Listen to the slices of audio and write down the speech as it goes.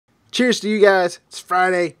Cheers to you guys. It's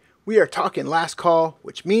Friday. We are talking last call,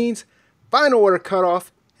 which means final order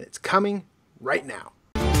cutoff, and it's coming right now.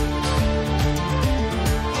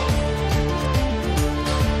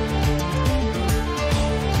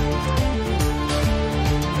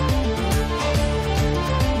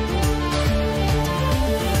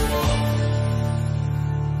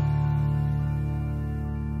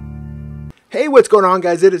 Hey, what's going on,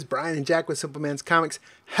 guys? It is Brian and Jack with Simpleman's Comics,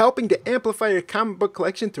 helping to amplify your comic book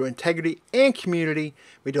collection through integrity and community.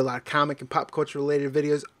 We do a lot of comic and pop culture related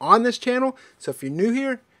videos on this channel, so if you're new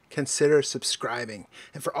here, consider subscribing.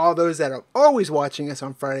 And for all those that are always watching us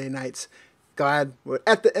on Friday nights, glad we're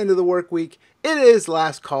at the end of the work week. It is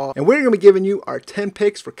last call, and we're going to be giving you our 10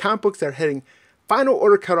 picks for comic books that are hitting final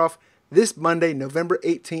order cutoff this Monday, November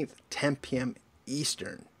 18th, 10 p.m.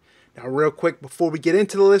 Eastern. Now, real quick, before we get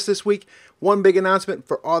into the list this week, one big announcement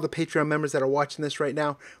for all the Patreon members that are watching this right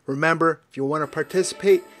now. Remember, if you want to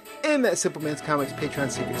participate in that Simpleman's Comics Patreon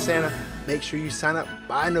Secret Santa, make sure you sign up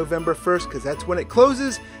by November 1st because that's when it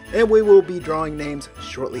closes, and we will be drawing names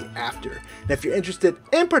shortly after. And if you're interested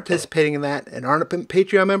in participating in that and aren't a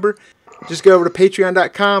Patreon member, just go over to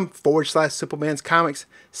patreon.com/Simpleman's Comics.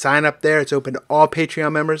 Sign up there. It's open to all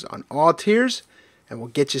Patreon members on all tiers, and we'll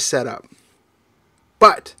get you set up.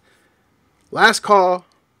 But last call.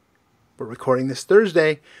 We're recording this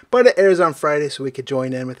Thursday, but it airs on Friday so we could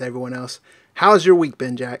join in with everyone else. How's your week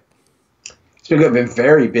been, Jack? It's been good. Been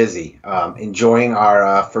very busy. Enjoying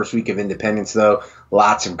our first week of independence, though.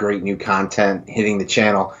 Lots of great new content hitting the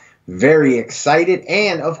channel. Very excited.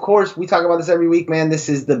 And, of course, we talk about this every week, man. This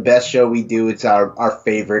is the best show we do. It's our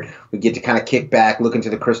favorite. We get to kind of kick back, look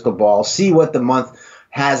into the crystal ball, see what the month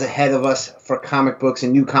has ahead of us for comic books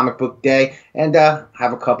and new comic book day, and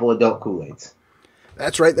have a couple adult Kool-Aids.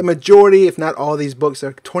 That's right. The majority, if not all, these books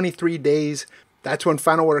are 23 days. That's when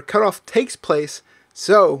final order cutoff takes place.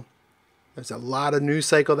 So there's a lot of news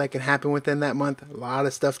cycle that can happen within that month. A lot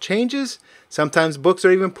of stuff changes. Sometimes books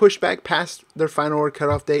are even pushed back past their final order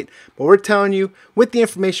cutoff date. But we're telling you with the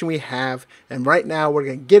information we have. And right now we're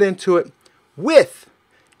going to get into it with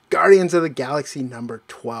Guardians of the Galaxy number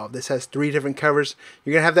 12. This has 3 different covers.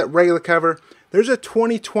 You're going to have that regular cover. There's a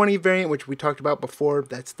 2020 variant, which we talked about before.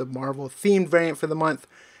 That's the Marvel-themed variant for the month.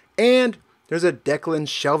 And there's a Declan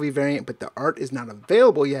Shelby variant, but the art is not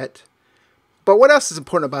available yet. But what else is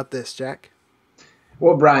important about this, Jack?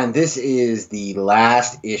 Well, Brian, this is the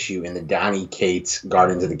last issue in the Donny Cates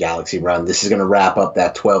Guardians of the Galaxy run. This is going to wrap up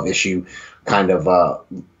that 12-issue kind of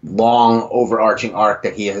long overarching arc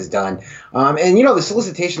that he has done. And, you know, the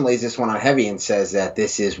solicitation lays this one on heavy and says that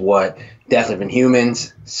this is what Death of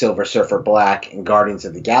Inhumans, Silver Surfer Black, and Guardians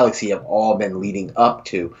of the Galaxy have all been leading up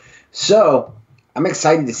to. So I'm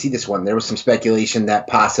excited to see this one. There was some speculation that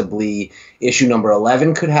possibly issue number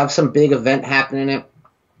 11 could have some big event happen in it.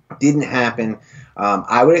 Didn't happen.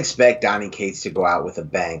 I would expect Donny Cates to go out with a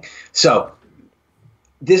bang. So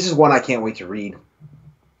this is one I can't wait to read.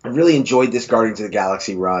 I really enjoyed this Guardians of the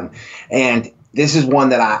Galaxy run, and this is one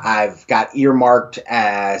that I've got earmarked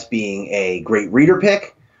as being a great reader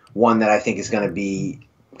pick, one that I think is going to be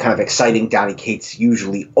kind of exciting. Donny Cates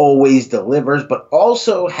usually always delivers, but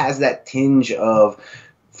also has that tinge of,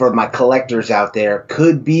 for my collectors out there,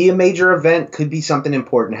 could be a major event, could be something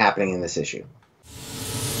important happening in this issue.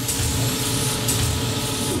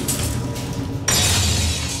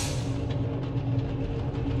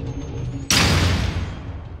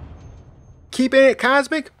 Keeping it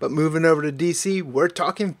cosmic, but moving over to DC, we're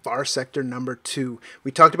talking Far Sector number 2.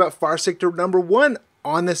 We talked about Far Sector number 1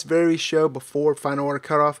 on this very show before final order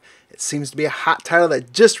cutoff. It seems to be a hot title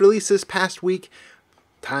that just released this past week.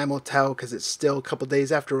 Time will tell because it's still a couple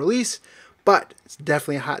days after release, but it's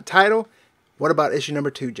definitely a hot title. What about issue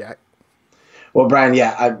number 2, Jack? Well, Brian,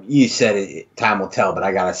 yeah, you said it. Time will tell, but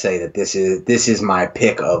I gotta say that this is my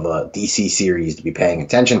pick of a DC series to be paying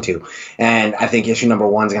attention to, and I think issue number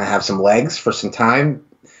 1 is gonna have some legs for some time.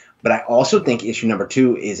 But I also think issue number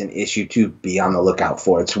 2 is an issue to be on the lookout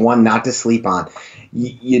for. It's one not to sleep on.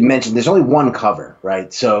 You mentioned there's only one cover,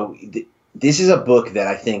 right? So this is a book that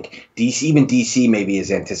I think even DC maybe is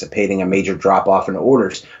anticipating a major drop off in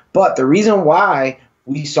orders. But the reason why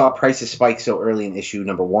we saw prices spike so early in issue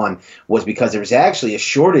number 1 was because there was actually a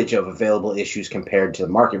shortage of available issues compared to the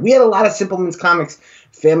market. We had a lot of Simpleman's Comics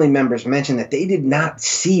family members mention that they did not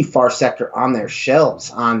see Far Sector on their shelves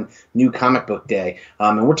on New Comic Book Day.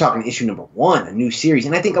 And we're talking issue number 1, a new series.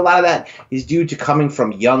 And I think a lot of that is due to coming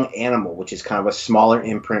from Young Animal, which is kind of a smaller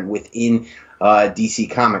imprint within DC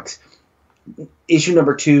Comics. Issue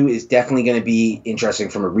number 2 is definitely going to be interesting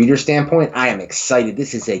from a reader standpoint. I am excited.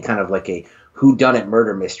 This is a kind of like a whodunit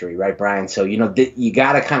murder mystery, right, Brian? So, you know, you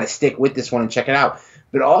got to kind of stick with this one and check it out.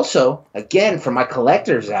 But also, again, for my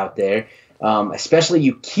collectors out there, especially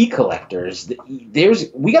you key collectors,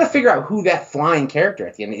 we got to figure out who that flying character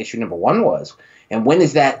at the end of issue number 1 was. And when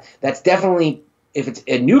is that? That's definitely, if it's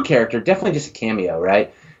a new character, definitely just a cameo,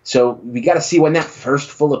 right? So we got to see when that first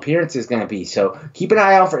full appearance is going to be. So keep an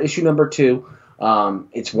eye out for issue number 2.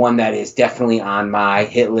 It's one that is definitely on my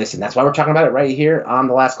hit list, and that's why we're talking about it right here on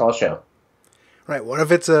the Last Call show. Right. What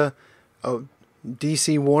if it's a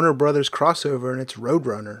DC Warner Brothers crossover and it's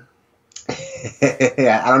Roadrunner?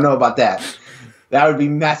 Yeah, I don't know about that. That would be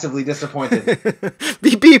massively disappointed.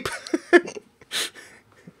 Beep, beep.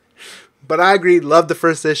 But I agree. Love the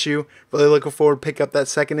first issue. Really looking forward to pick up that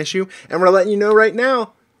second issue. And we're letting you know right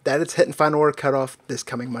now that it's hitting final order cutoff this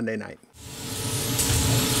coming Monday night.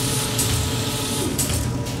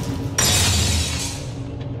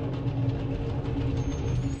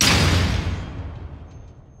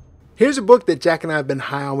 Here's a book that Jack and I have been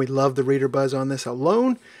high on. We love the reader buzz on this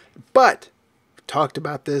alone. But we've talked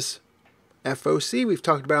about this FOC. We've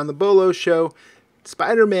talked about it on the Bolo show.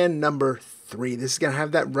 Spider-Man number 3. This is going to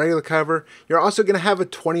have that regular cover. You're also going to have a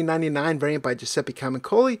 2099 variant by Giuseppe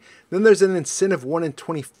Camicoli. Then there's an incentive 1 in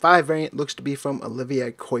 25 variant. Looks to be from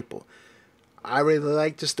Olivier Coipel. I really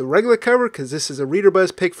like just the regular cover because this is a reader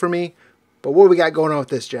buzz pick for me. But what we got going on with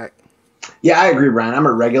this, Jack? Yeah, I agree, Brian. I'm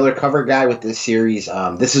a regular cover guy with this series.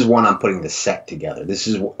 This is one I'm putting the set together. This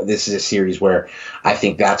is a series where I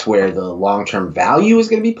think that's where the long-term value is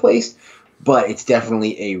going to be placed, but it's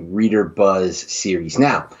definitely a reader buzz series.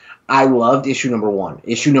 Now, I loved issue number 1.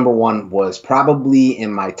 Issue number 1 was probably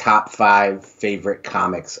in my top 5 favorite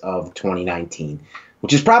comics of 2019,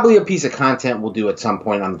 which is probably a piece of content we'll do at some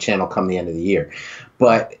point on the channel come the end of the year.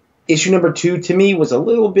 But issue number 2, to me, was a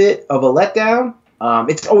little bit of a letdown.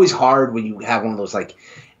 It's always hard when you have one of those like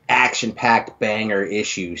action-packed banger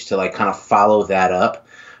issues to like kind of follow that up.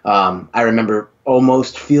 I remember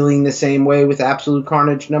almost feeling the same way with Absolute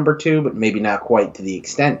Carnage number 2, but maybe not quite to the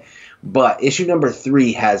extent. But issue number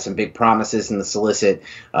 3 has some big promises in the solicit.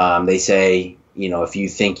 They say, if you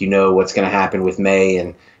think you know what's going to happen with May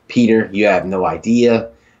and Peter, you have no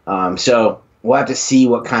idea. So we'll have to see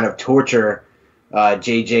what kind of torture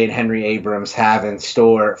J.J. and Henry Abrams have in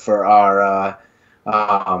store for our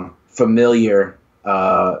familiar,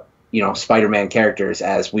 Spider-Man characters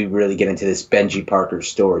as we really get into this Benji Parker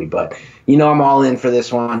story. But, I'm all in for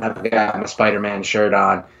this one. I've got my Spider-Man shirt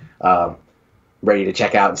on, ready to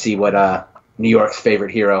check out and see what New York's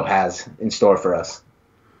favorite hero has in store for us.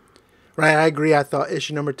 Right, I agree. I thought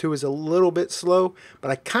issue number 2 was a little bit slow,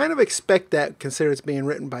 but I kind of expect that considering it's being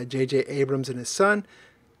written by J.J. Abrams and his son.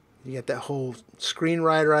 You get that whole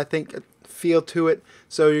screenwriter, I think, feel to it.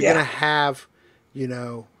 So you're going to have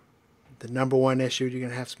the number 1 issue, you're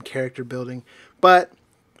going to have some character building, but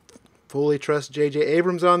fully trust J.J.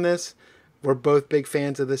 Abrams on this. We're both big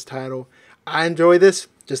fans of this title. I enjoy this,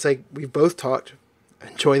 just like we've both talked. I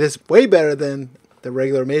enjoy this way better than the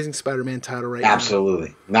regular Amazing Spider-Man title right now.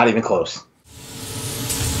 Absolutely. Not even close.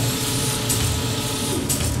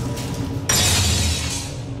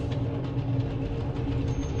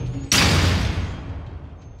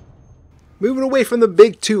 Moving away from the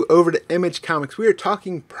big 2 over to Image Comics, we are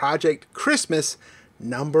talking Project Christmas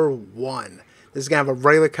number 1. This is going to have a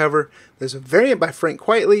regular cover. There's a variant by Frank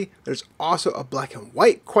Quitely. There's also a black and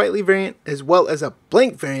white Quitely variant, as well as a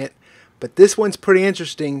blank variant. But this one's pretty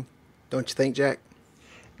interesting, don't you think, Jack?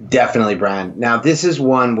 Definitely, Brian. Now, this is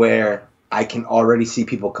one where I can already see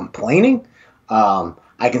people complaining.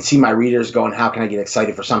 I can see my readers going, how can I get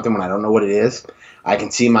excited for something when I don't know what it is? I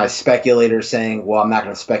can see my speculators saying, well, I'm not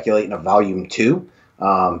going to speculate in a volume 2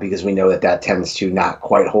 because we know that tends to not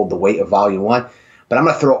quite hold the weight of volume 1. But I'm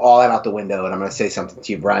going to throw all that out the window, and I'm going to say something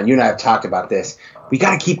to you, Brian. You and I have talked about this. We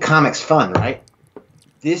got to keep comics fun, right?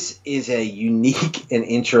 This is a unique and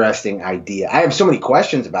interesting idea. I have so many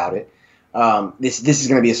questions about it. This is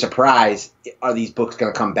going to be a surprise. Are these books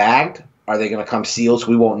going to come bagged? Are they going to come sealed so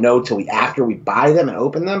we won't know till after we buy them and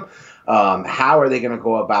open them? How are they going to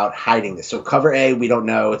go about hiding this? So cover A, we don't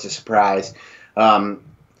know. It's a surprise. Well,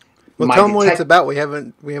 tell them what it's about. We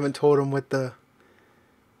haven't told them what the...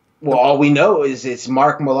 Well, all we know is it's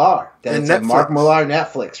Mark Millar. That it's a Mark Millar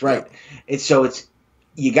Netflix, right? Yeah.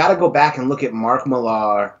 You got to go back and look at Mark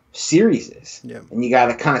Millar series, and you got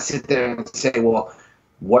to kind of sit there and say, well,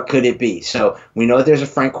 what could it be? So we know that there's a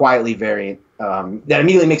Frank Quitely variant that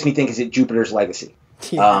immediately makes me think: is it Jupiter's Legacy?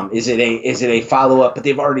 Yeah. Is it a follow up? But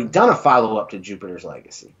they've already done a follow up to Jupiter's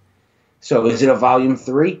Legacy. So is it a volume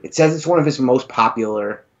 3? It says it's one of his most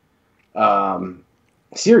popular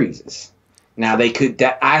series. Now they could.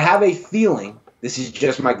 I have a feeling. This is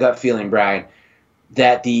just my gut feeling, Brian,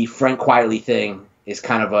 that the Frank Quitely thing is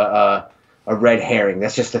kind of a a red herring.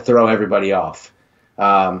 That's just to throw everybody off.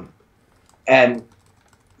 And,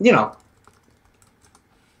 you know,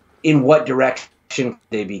 in what direction could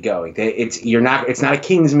they be going? It's not a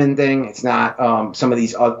Kingsman thing. It's not some of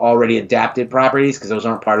these already adapted properties, because those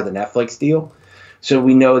aren't part of the Netflix deal. So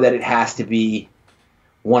we know that it has to be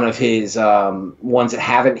one of his ones that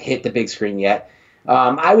haven't hit the big screen yet.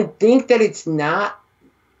 I would think that it's not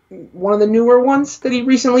one of the newer ones that he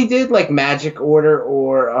recently did, like Magic Order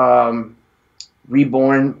or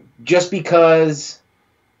Reborn, just because,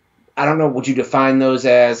 I don't know, would you define those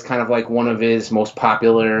as kind of like one of his most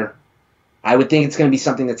popular? I would think it's going to be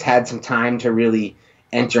something that's had some time to really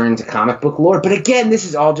enter into comic book lore. But again, this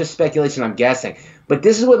is all just speculation, I'm guessing. But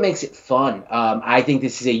this is what makes it fun. I think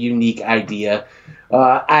this is a unique idea.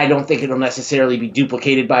 I don't think it'll necessarily be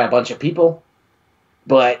duplicated by a bunch of people.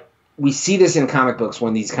 But we see this in comic books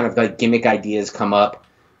when these kind of like gimmick ideas come up.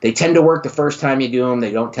 They tend to work the first time you do them.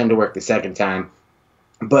 They don't tend to work the second time.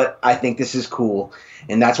 But I think this is cool.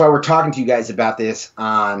 And that's why we're talking to you guys about this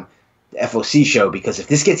on the FOC show. Because if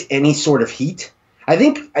this gets any sort of heat, I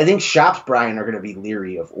think shops, Brian, are going to be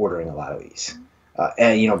leery of ordering a lot of these.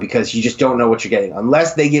 And, you know, because you just don't know what you're getting.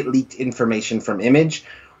 Unless they get leaked information from Image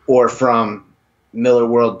or from Miller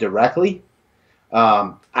World directly,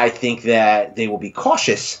 I think that they will be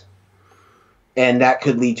cautious. And that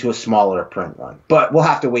could lead to a smaller print run. But we'll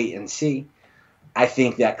have to wait and see. I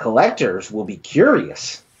think that collectors will be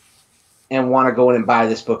curious and want to go in and buy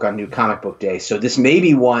this book on New Comic Book Day. So this may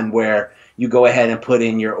be one where you go ahead and put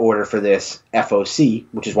in your order for this FOC,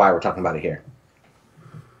 which is why we're talking about it here.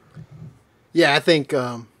 Yeah, I think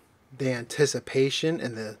the anticipation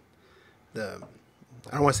and the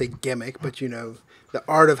I don't want to say gimmick, but, you know, the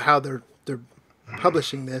art of how they're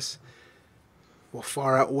publishing this will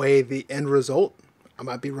far outweigh the end result. I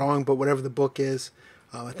might be wrong, but whatever the book is,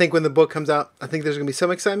 I think when the book comes out, I think there's going to be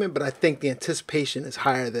some excitement, but I think the anticipation is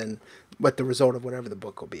higher than what the result of whatever the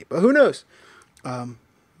book will be. But who knows?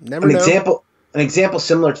 Never know. An example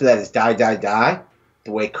similar to that is Die, Die, Die,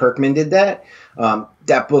 the way Kirkman did that.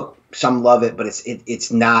 That book, some love it, but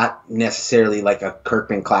it's not necessarily like a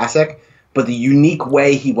Kirkman classic. But the unique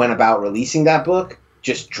way he went about releasing that book,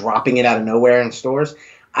 just dropping it out of nowhere in stores,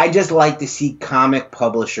 I just like to see comic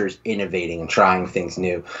publishers innovating and trying things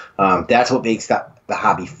new. That's what makes the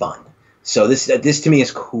hobby fun. So this to me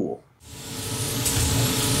is cool.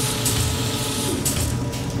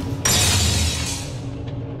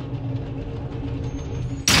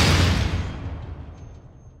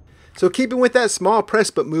 So keeping with that small press,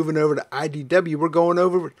 but moving over to IDW, we're going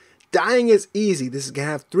over Dying is Easy. This is going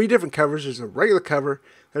to have 3 different covers. There's a regular cover,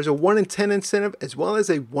 there's a 1 in 10 incentive, as well as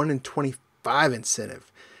a 1 in 25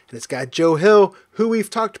 incentive. And it's got Joe Hill, who we've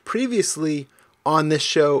talked previously on this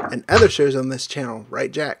show and other shows on this channel.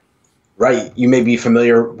 Right, Jack? Right. You may be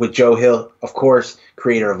familiar with Joe Hill, of course,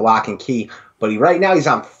 creator of Lock and Key. But right now he's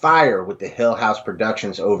on fire with the Hill House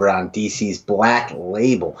Productions over on DC's Black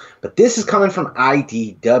Label. But this is coming from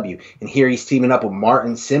IDW. And here he's teaming up with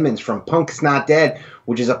Martin Simmons from Punk's Not Dead,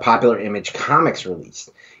 which is a popular Image Comics release.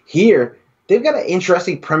 Here, they've got an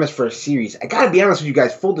interesting premise for a series. I got to be honest with you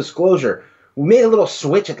guys, full disclosure. We made a little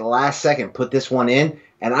switch at the last second, put this one in,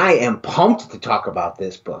 and I am pumped to talk about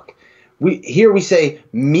this book. Here we say,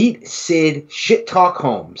 meet Sid Shit Talk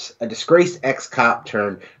Holmes, a disgraced ex-cop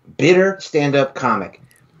turned bitter stand-up comic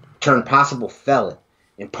turned possible felon.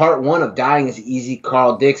 In part 1 of Dying is Easy,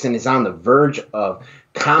 Carl Dixon is on the verge of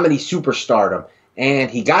comedy superstardom,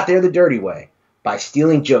 and he got there the dirty way, by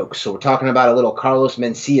stealing jokes. So we're talking about a little Carlos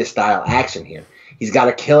Mencia-style action here. He's got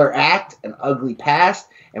a killer act, an ugly past,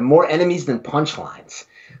 and more enemies than punchlines.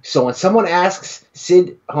 So when someone asks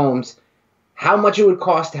Sid Holmes how much it would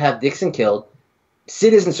cost to have Dixon killed,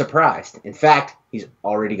 Sid isn't surprised. In fact, he's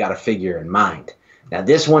already got a figure in mind. Now,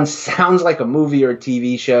 this one sounds like a movie or a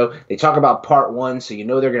TV show. They talk about part 1, so you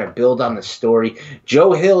know they're going to build on the story.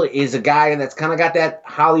 Joe Hill is a guy that's kind of got that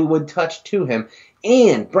Hollywood touch to him.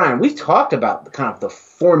 And, Brian, we've talked about kind of the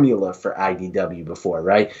formula for IDW before,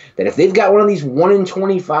 right? That if they've got one of these 1 in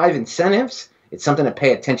 25 incentives, it's something to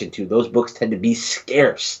pay attention to. Those books tend to be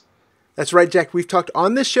scarce. That's right, Jack. We've talked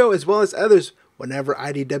on this show as well as others. Whenever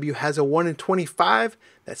IDW has a 1 in 25,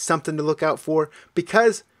 that's something to look out for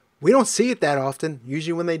because we don't see it that often.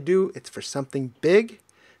 Usually when they do, it's for something big.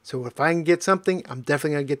 So if I can get something, I'm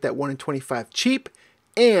definitely going to get that 1 in 25 cheap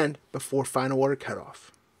and before final order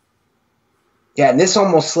cutoff. Yeah, and this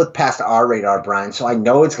almost slipped past our radar, Brian, so I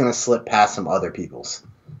know it's going to slip past some other people's.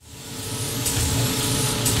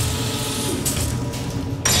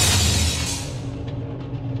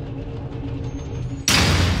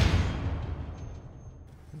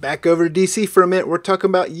 Back over to DC for a minute. We're talking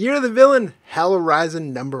about Year of the Villain, Hell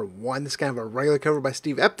Horizon #1. This is kind of a regular cover by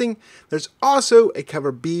Steve Epting. There's also a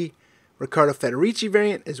cover B, Riccardo Federici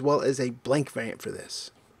variant, as well as a blank variant for this.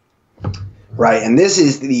 Right, and this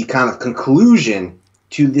is the kind of conclusion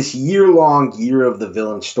to this year-long Year of the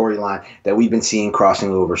Villain storyline that we've been seeing crossing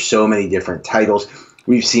over so many different titles.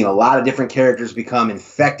 We've seen a lot of different characters become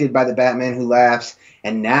infected by the Batman Who Laughs,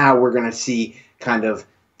 and now we're going to see kind of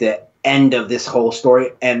the end of this whole story.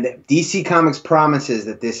 And DC Comics promises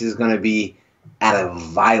that this is going to be at a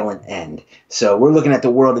violent end. So we're looking at the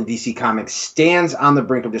world in DC Comics stands on the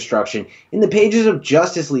brink of destruction. In the pages of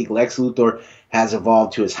Justice League, Lex Luthor has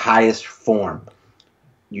evolved to his highest form,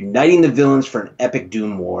 uniting the villains for an epic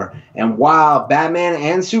doom war. And while Batman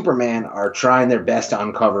and Superman are trying their best to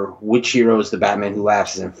uncover which heroes the Batman Who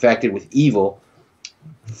Laughs is infected with evil,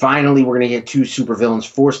 finally we're going to get two supervillains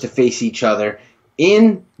forced to face each other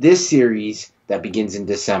in this series that begins in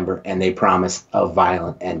December, and they promise a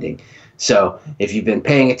violent ending. So if you've been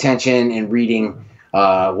paying attention and reading,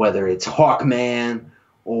 whether it's Hawkman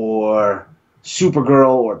or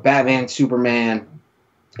Supergirl or Batman, Superman,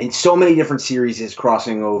 in so many different series is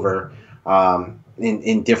crossing over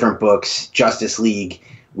in different books, Justice League,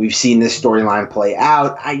 we've seen this storyline play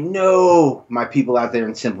out. I know my people out there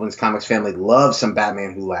in Simpleman's Comics family love some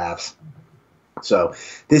Batman Who Laughs. So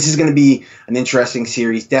this is going to be an interesting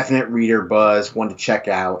series, definite reader buzz, one to check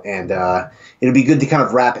out, and it'll be good to kind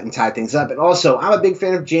of wrap it and tie things up. And also, I'm a big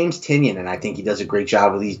fan of James Tynion, and I think he does a great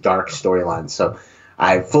job with these dark storylines. So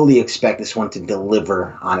I fully expect this one to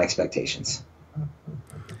deliver on expectations.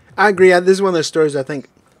 I agree. This is one of those stories I think,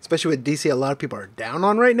 especially with DC, a lot of people are down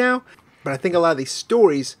on right now. But I think a lot of these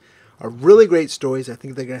stories are really great stories. I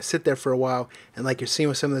think they're going to sit there for a while. And like you're seeing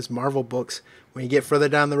with some of those Marvel books, when you get further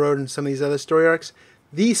down the road in some of these other story arcs,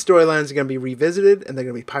 these storylines are going to be revisited and they're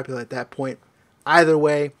going to be popular at that point. Either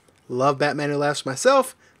way, love Batman Who Laughs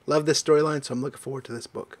myself. Love this storyline, so I'm looking forward to this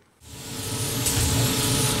book.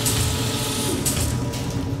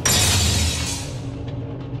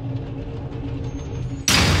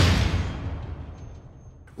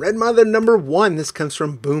 Red Mother #1. This comes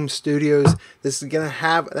from Boom Studios. This is going to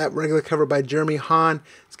have that regular cover by Jeremy Hahn.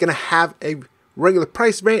 It's going to have a regular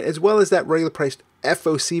price variant as well as that regular priced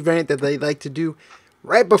FOC variant that they like to do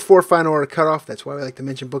right before final order cutoff. That's why we like to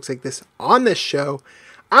mention books like this on this show.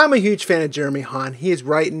 I'm a huge fan of Jeremy Hahn. He is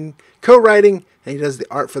writing, co-writing, and he does the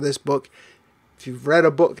art for this book. If you've read a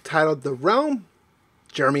book titled The Realm,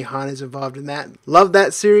 Jeremy Hahn is involved in that. Love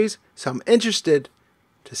that series, so I'm interested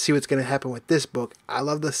to see what's going to happen with this book. I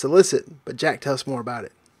love the solicit, but Jack, tell us more about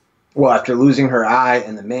it. Well, after losing her eye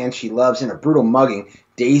and the man she loves in a brutal mugging,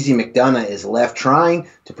 Daisy McDonough is left trying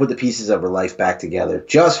to put the pieces of her life back together.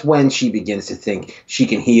 Just when she begins to think she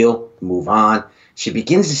can heal, move on, she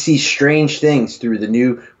begins to see strange things through the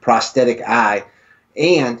new prosthetic eye,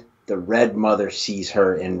 and the Red Mother sees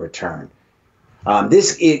her in return.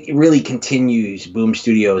 It really continues Boom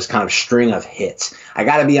Studios' kind of string of hits. I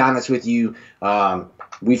got to be honest with you.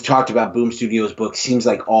 We've talked about Boom Studios' books. Seems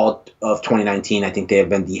like all of 2019, I think they have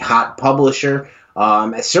been the hot publisher,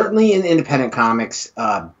 certainly in independent comics,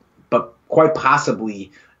 but quite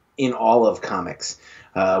possibly in all of comics.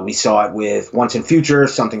 We saw it with Once and Future,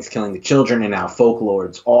 Something's Killing the Children, and now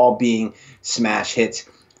Folklords, all being smash hits.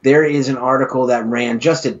 There is an article that ran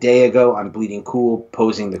just a day ago on Bleeding Cool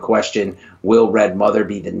posing the question, will Red Mother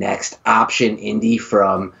be the next option indie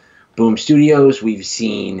from Boom Studios? We've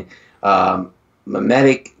seen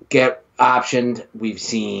Memetic get optioned. We've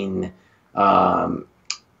seen the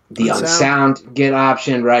Unsound get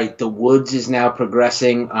optioned, right? The Woods is now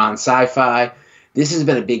progressing on Sci-Fi. This has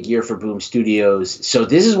been a big year for Boom Studios. So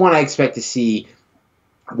this is one I expect to see.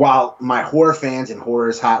 While my horror fans and horror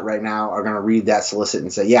is hot right now are going to read that solicit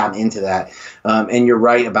and say, yeah, I'm into that. And you're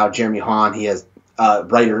right about Jeremy Hahn. He has a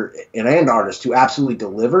writer and artist who absolutely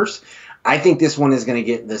delivers. I think this one is going to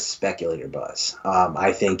get the speculator buzz.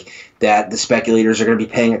 I think that the speculators are going to be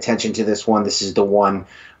paying attention to this one. This is the one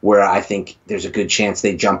where I think there's a good chance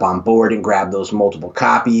they jump on board and grab those multiple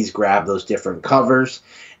copies, grab those different covers.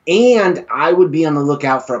 And I would be on the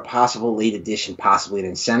lookout for a possible late edition, possibly an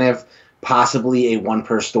incentive, possibly a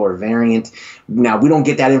one-per-store variant. Now, we don't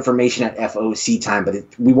get that information at FOC time, but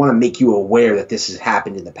we want to make you aware that this has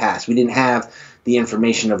happened in the past. We didn't have the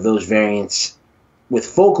information of those variants with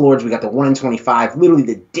Folklords. We got the 1 in 25. Literally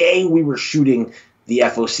the day we were shooting the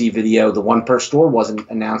FOC video, the one-per-store wasn't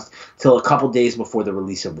announced till a couple days before the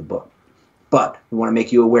release of the book. But we want to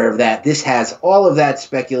make you aware of that. This has all of that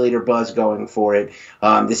speculator buzz going for it.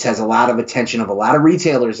 This has a lot of attention of a lot of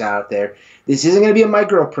retailers out there. This isn't going to be a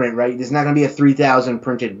micro print, right? This is not going to be a 3,000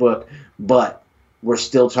 printed book, but we're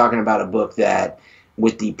still talking about a book that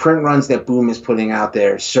with the print runs that Boom is putting out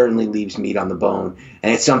there, certainly leaves meat on the bone.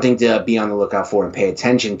 And it's something to be on the lookout for and pay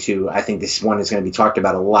attention to. I think this one is going to be talked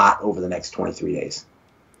about a lot over the next 23 days.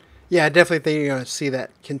 Yeah, I definitely think you're going to see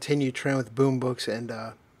that continued trend with Boom books and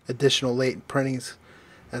additional late printings,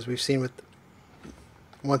 as we've seen with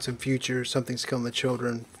Once and Future, Something's Killing the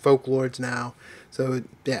Children, Folklords now. So,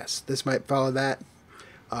 yes, this might follow that.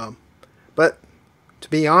 But, to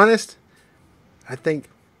be honest, I think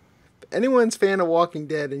if anyone's fan of Walking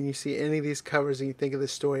Dead and you see any of these covers and you think of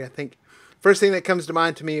this story, I think first thing that comes to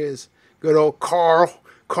mind to me is good old Carl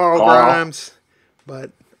Grimes.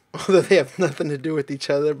 But although they have nothing to do with each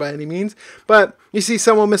other by any means. But you see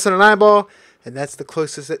someone missing an eyeball, and that's the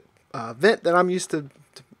closest event that I'm used to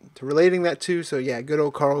relating that to. So yeah, good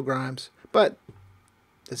old Carl Grimes. But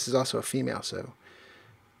this is also a female, so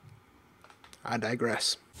I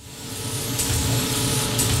digress.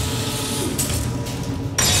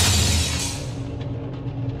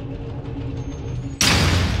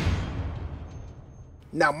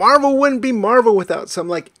 Now, Marvel wouldn't be Marvel without some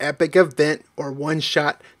like epic event or one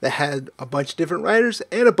shot that had a bunch of different writers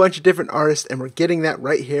and a bunch of different artists, and we're getting that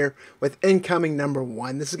right here with incoming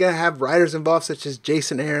 #1. This is going to have writers involved such as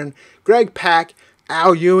Jason Aaron, Greg Pak,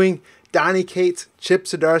 Al Ewing, Donny Cates, Chip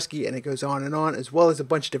Zdarsky, and it goes on, as well as a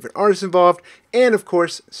bunch of different artists involved. And of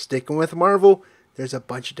course, sticking with Marvel, there's a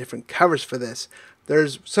bunch of different covers for this.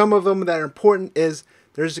 There's some of them that are important.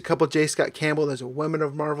 There's a couple J. Scott Campbell, there's a Women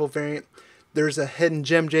of Marvel variant. There's a Hidden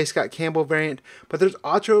Gem J. Scott Campbell variant, but there's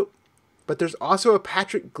also a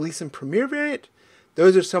Patrick Gleason Premiere variant.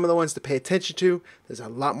 Those are some of the ones to pay attention to. There's a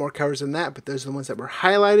lot more covers than that, but those are the ones that we're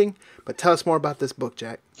highlighting. But tell us more about this book,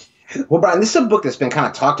 Jack. Well, Brian, this is a book that's been kind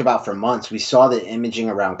of talked about for months. We saw the imaging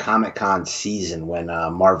around Comic-Con season when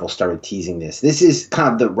Marvel started teasing this. This is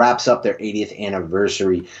kind of the wraps up their 80th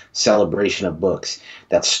anniversary celebration of books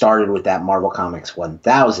that started with that Marvel Comics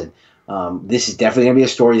 1000. This is definitely going to be a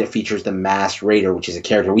story that features the Masked Raider, which is a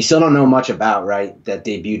character we still don't know much about, right? That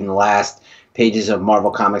debuted in the last pages of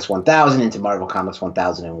Marvel Comics 1000 into Marvel Comics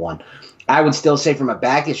 1001. I would still say from a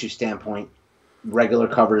back issue standpoint, regular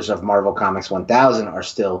covers of Marvel Comics 1000 are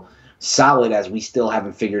still solid, as we still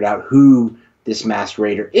haven't figured out who this Masked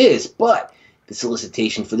Raider is. But the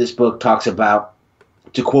solicitation for this book talks about,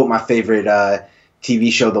 to quote my favorite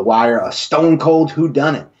TV show, The Wire, a stone cold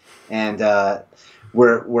whodunit. And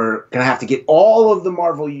we're going to have to get all of the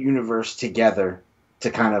Marvel Universe together to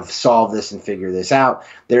kind of solve this and figure this out.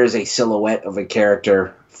 There is a silhouette of a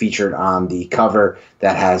character featured on the cover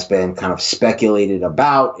that has been kind of speculated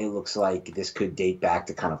about. It looks like this could date back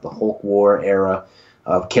to kind of the Hulk War era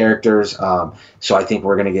of characters. So I think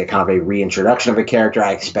we're going to get kind of a reintroduction of a character.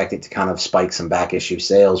 I expect it to kind of spike some back issue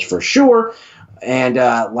sales for sure. And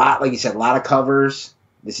like you said, a lot of covers.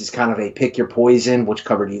 This is kind of a pick your poison. Which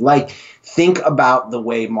cover do you like? Think about the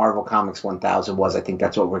way Marvel Comics 1000 was. I think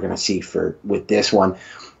that's what we're going to see with this one.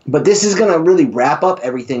 But this is going to really wrap up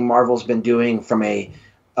everything Marvel's been doing from a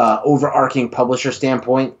overarching publisher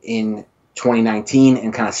standpoint in 2019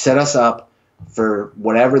 and kind of set us up for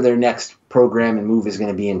whatever their next program and move is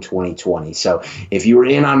going to be in 2020. So if you were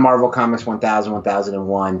in on Marvel Comics 1000,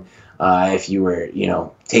 1001, if you were,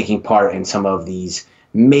 taking part in some of these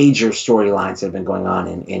major storylines that have been going on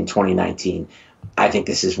in 2019, I think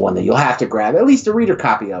this is one that you'll have to grab at least a reader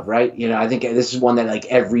copy of, right? I think this is one that like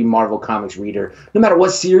every Marvel Comics reader, no matter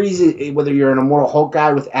what series, whether you're an Immortal Hulk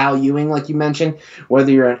guy with Al Ewing, like you mentioned,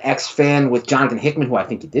 whether you're an X fan with Jonathan Hickman, who I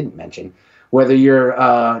think you didn't mention, whether you're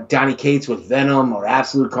Donny Cates with Venom or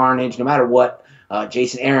Absolute Carnage, no matter what,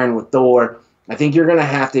 Jason Aaron with Thor, I think you're going to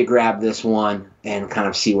have to grab this one and kind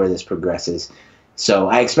of see where this progresses. So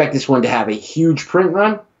I expect this one to have a huge print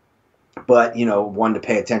run, but, one to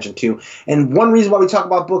pay attention to. And one reason why we talk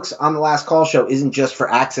about books on the Last Call show isn't just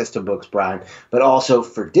for access to books, Brian, but also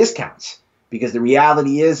for discounts. Because the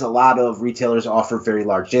reality is a lot of retailers offer very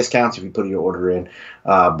large discounts if you put your order in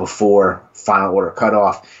before final order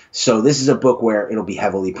cutoff. So this is a book where it'll be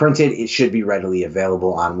heavily printed. It should be readily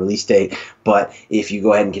available on release date. But if you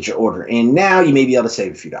go ahead and get your order in now, you may be able to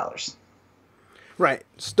save a few dollars. Right.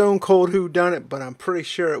 Stone cold whodunit, but I'm pretty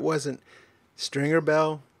sure it wasn't Stringer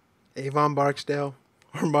Bell, Avon Barksdale,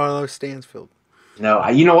 or Marlo Stansfield. No,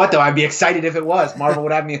 you know what though? I'd be excited if it was. Marvel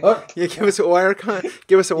would have me hooked. Yeah, give us a wire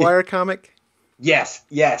comic. Yes.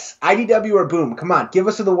 IDW or Boom. Come on, give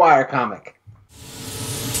us the Wire comic.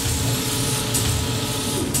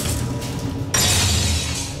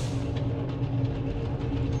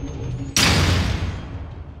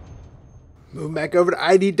 Moving back over to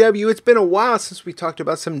IDW, it's been a while since we talked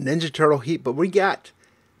about some Ninja Turtle heat, but we got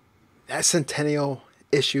that Centennial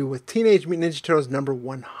issue with Teenage Mutant Ninja Turtles number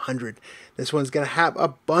 100. This one's going to have a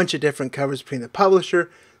bunch of different covers between the publisher,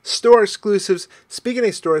 store exclusives. Speaking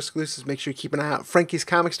of store exclusives, make sure you keep an eye out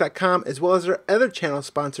frankiescomics.com as well as our other channel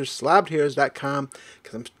sponsors, slabbedheroes.com,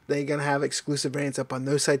 because they're going to have exclusive variants up on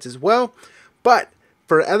those sites as well. But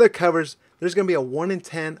for other covers, there's going to be a 1 in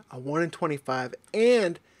 10, a 1 in 25,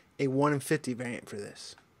 and a 1 in 50 variant for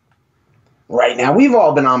this. Right now, we've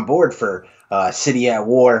all been on board for City at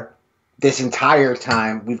War. This entire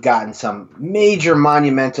time, we've gotten some major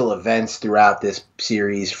monumental events throughout this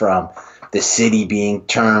series, from the city being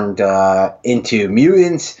turned into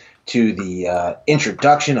mutants to the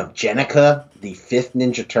introduction of Jenica, the 5th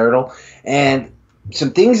Ninja Turtle. And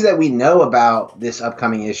some things that we know about this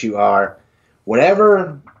upcoming issue are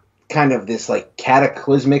whatever kind of this like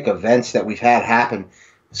cataclysmic events that we've had happen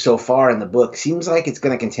so far in the book seems like it's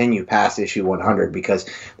going to continue past issue 100, because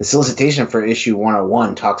the solicitation for issue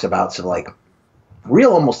 101 talks about some like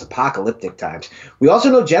real almost apocalyptic times. We also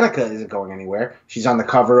know Jenica isn't going anywhere. She's on the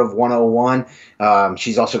cover of 101.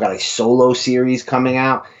 She's also got a solo series coming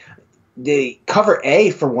out. The cover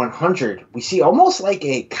A for 100, we see almost like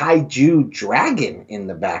a kaiju dragon in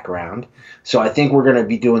the background. So I think we're going to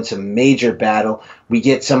be doing some major battle. We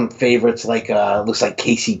get some favorites like, looks like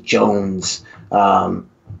Casey Jones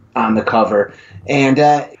on the cover. And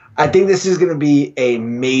I think this is going to be a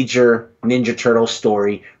major Ninja Turtles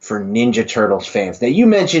story for Ninja Turtles fans. Now, you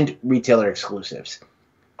mentioned retailer exclusives.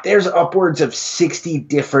 There's upwards of 60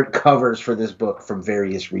 different covers for this book from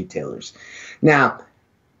various retailers. Now,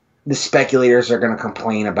 the speculators are going to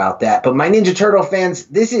complain about that. But my Ninja Turtle fans,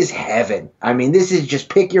 this is heaven. I mean, this is just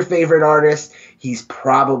pick your favorite artist. He's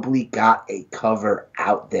probably got a cover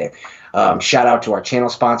out there. Shout out to our channel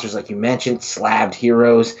sponsors, like you mentioned, Slabbed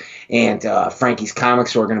Heroes and Frankie's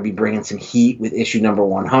Comics, who are going to be bringing some heat with issue number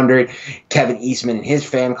 100. Kevin Eastman and his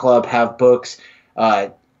fan club have books.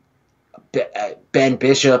 Ben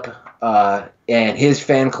Bishop and his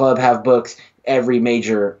fan club have books. Every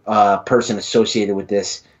major person associated with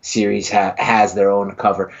this series has their own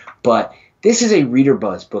cover. But this is a reader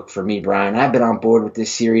buzz book for me, Brian. I've been on board with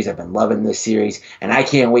this series. I've been loving this series, and I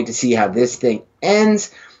can't wait to see how this thing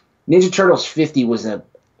ends. Ninja Turtles 50 was a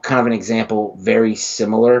kind of an example very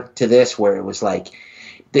similar to this, where it was like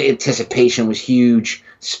the anticipation was huge.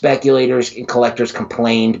 Speculators and collectors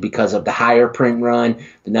complained because of the higher print run,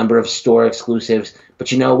 the number of store exclusives.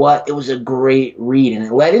 But you know what? It was a great read, and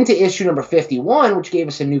it led into issue number 51, which gave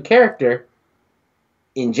us a new character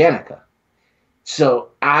in Jenica. So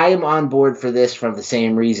I am on board for this from the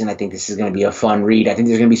same reason. I think this is going to be a fun read. I think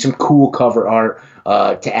there's going to be some cool cover art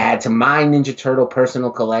to add to my Ninja Turtle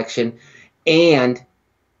personal collection. And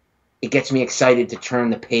it gets me excited to turn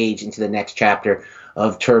the page into the next chapter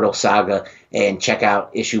of Turtle Saga and check out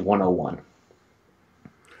issue 101.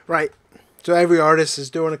 Right. So every artist is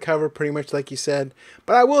doing a cover pretty much like you said.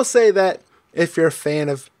 But I will say that if you're a fan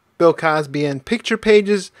of Bill Cosby and picture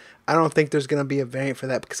pages, I don't think there's going to be a variant for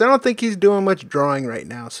that, because I don't think he's doing much drawing right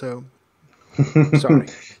now. So, sorry.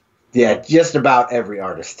 Yeah, just about every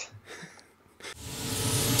artist.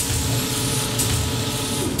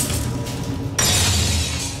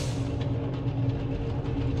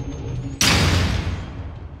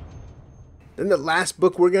 Then the last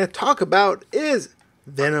book we're going to talk about is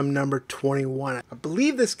Venom number 21. I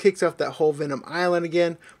believe this kicks off that whole Venom Island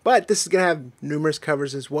again, but this is going to have numerous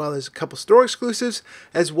covers as well. There's a couple store exclusives,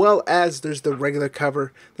 as well as there's the regular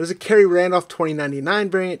cover. There's a Kerry Randolph 2099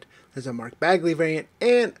 variant, there's a Mark Bagley variant,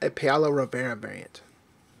 and a Paolo Rivera variant.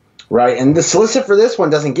 Right, and the solicit for this one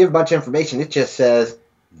doesn't give much information. It just says,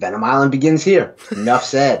 Venom Island begins here. Enough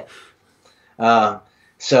said.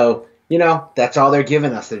 So, you know, that's all they're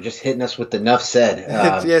giving us. They're just hitting us with the enough said.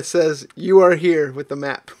 Yeah, it says, you are here with the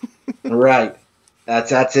map. Right.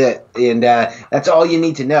 That's it. And that's all you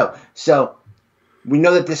need to know. So we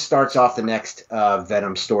know that this starts off the next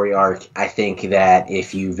Venom story arc. I think that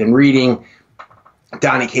if you've been reading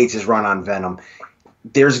Donny Cates' run on Venom,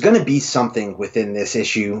 there's going to be something within this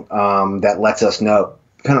issue that lets us know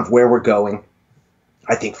kind of where we're going.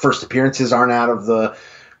 I think first appearances aren't out of the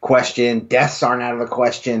question. Deaths aren't out of the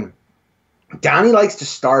question. Donnie likes to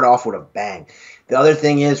start off with a bang. The other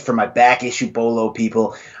thing is, for my back issue Bolo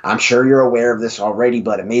people, I'm sure you're aware of this already,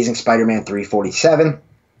 but Amazing Spider-Man 347,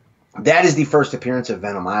 that is the first appearance of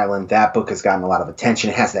Venom Island. That book has gotten a lot of attention.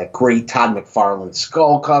 It has that great Todd McFarlane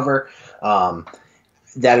skull cover.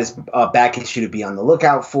 That is a back issue to be on the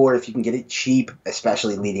lookout for if you can get it cheap,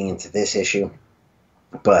 especially leading into this issue.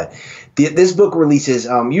 But this book releases,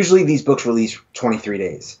 usually these books release 23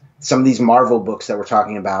 days. Some of these Marvel books that we're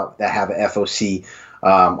talking about that have a FOC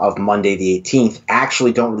of Monday the 18th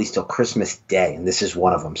actually don't release till Christmas Day, and this is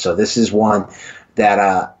one of them. So this is one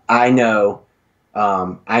that I know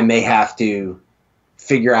I may have to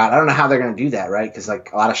figure out. I don't know how they're going to do that, right? Because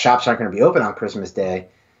like a lot of shops aren't going to be open on Christmas Day.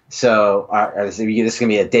 So is this going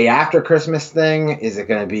to be a day after Christmas thing? Is it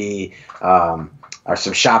going to be are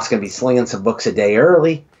some shops going to be slinging some books a day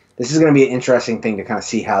early? This is going to be an interesting thing to kind of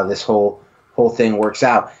see how this whole thing works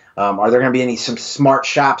out. Are there going to be some smart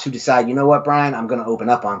shops who decide, you know what, Brian, I'm going to open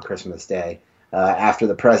up on Christmas Day after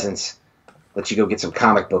the presents, let you go get some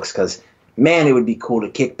comic books, because, man, it would be cool to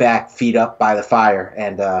kick back, feet up by the fire,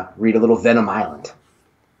 and read a little Venom Island.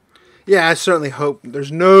 Yeah, I certainly hope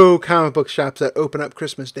there's no comic book shops that open up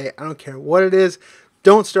Christmas Day. I don't care what it is.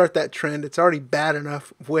 Don't start that trend. It's already bad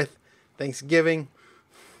enough with Thanksgiving.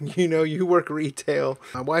 You know, you work retail.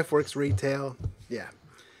 My wife works retail. Yeah.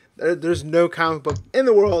 There's no comic book in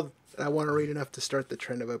the world that I want to read enough to start the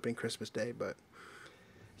trend of opening Christmas Day. But,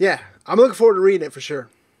 yeah, I'm looking forward to reading it for sure.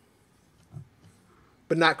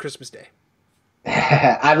 But not Christmas Day.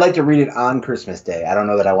 I'd like to read it on Christmas Day. I don't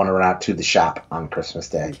know that I want to run out to the shop on Christmas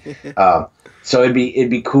Day. So it'd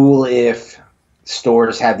be cool if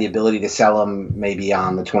stores had the ability to sell them maybe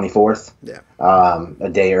on the 24th, a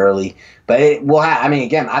day early. But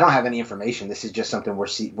again, I don't have any information. This is just something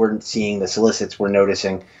we're seeing the solicits. We're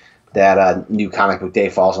noticing that new comic book day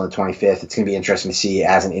falls on the 25th. It's going to be interesting to see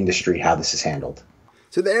as an industry how this is handled.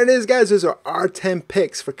 So there it is, guys. Those are our 10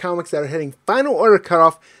 picks for comics that are hitting final order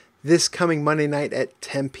cutoff this coming Monday night at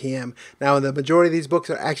 10 p.m. Now, the majority of these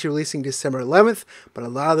books are actually releasing December 11th, but a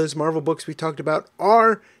lot of those Marvel books we talked about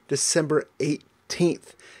are December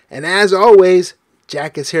 18th. And as always,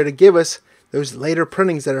 Jack is here to give us those later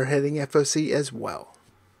printings that are hitting FOC as well.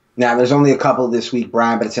 Now, there's only a couple this week,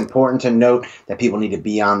 Brian, but it's important to note that people need to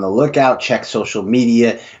be on the lookout, check social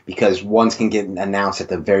media, because ones can get announced at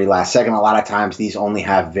the very last second. A lot of times, these only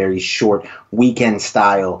have very short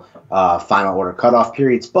weekend-style final order cutoff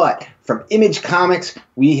periods. But from Image Comics,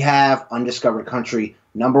 we have Undiscovered Country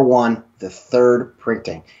 #1, the 3rd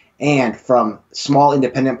printing. And from small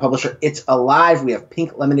independent publisher, It's Alive, we have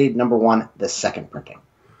Pink Lemonade #1, the 2nd printing.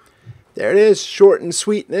 There it is, short and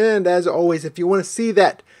sweet. And as always, if you want to see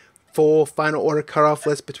that full final order cutoff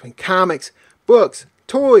list between comics, books,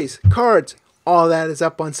 toys, cards, all that is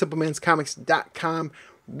up on simplemanscomics.com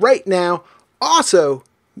right now. Also,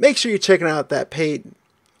 make sure you're checking out that page.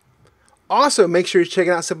 Also, make sure you're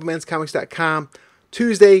checking out simplemanscomics.com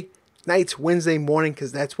Tuesday nights, Wednesday morning,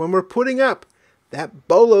 because that's when we're putting up that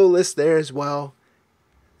BOLO list there as well.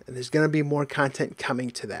 And there's going to be more content coming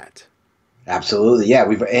to that. Absolutely, yeah.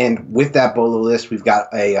 And with that BOLO list, we've got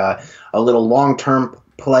a little long-term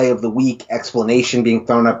play of the week explanation being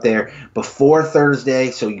thrown up there before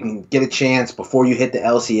Thursday, so you can get a chance before you hit the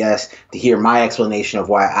LCS to hear my explanation of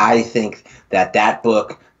why I think that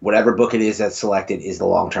book, whatever book it is that's selected, is the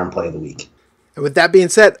long-term play of the week. And with that being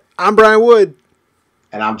said, I'm Brian Wood.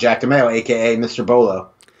 And I'm Jack DeMeo, a.k.a. Mr.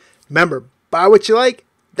 Bolo. Remember, buy what you like.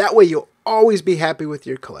 That way you'll always be happy with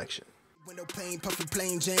your collection. Window pane, puffin'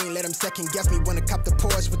 plain Jane, let them second guess me. Wanna cop the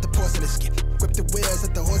Porsche with the porcelain skin. Grip the wheels,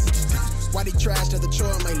 let the horses. Why they trash another chore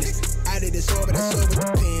on my list? Added this orbit, I saw with the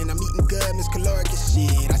pen. I'm eating good, Miss Caloric as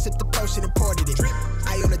shit. I sipped the potion and poured it in.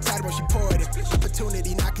 I on the tide, she poured it.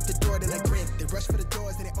 Opportunity, knock at the door, then I grin. They rush for the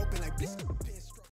doors, and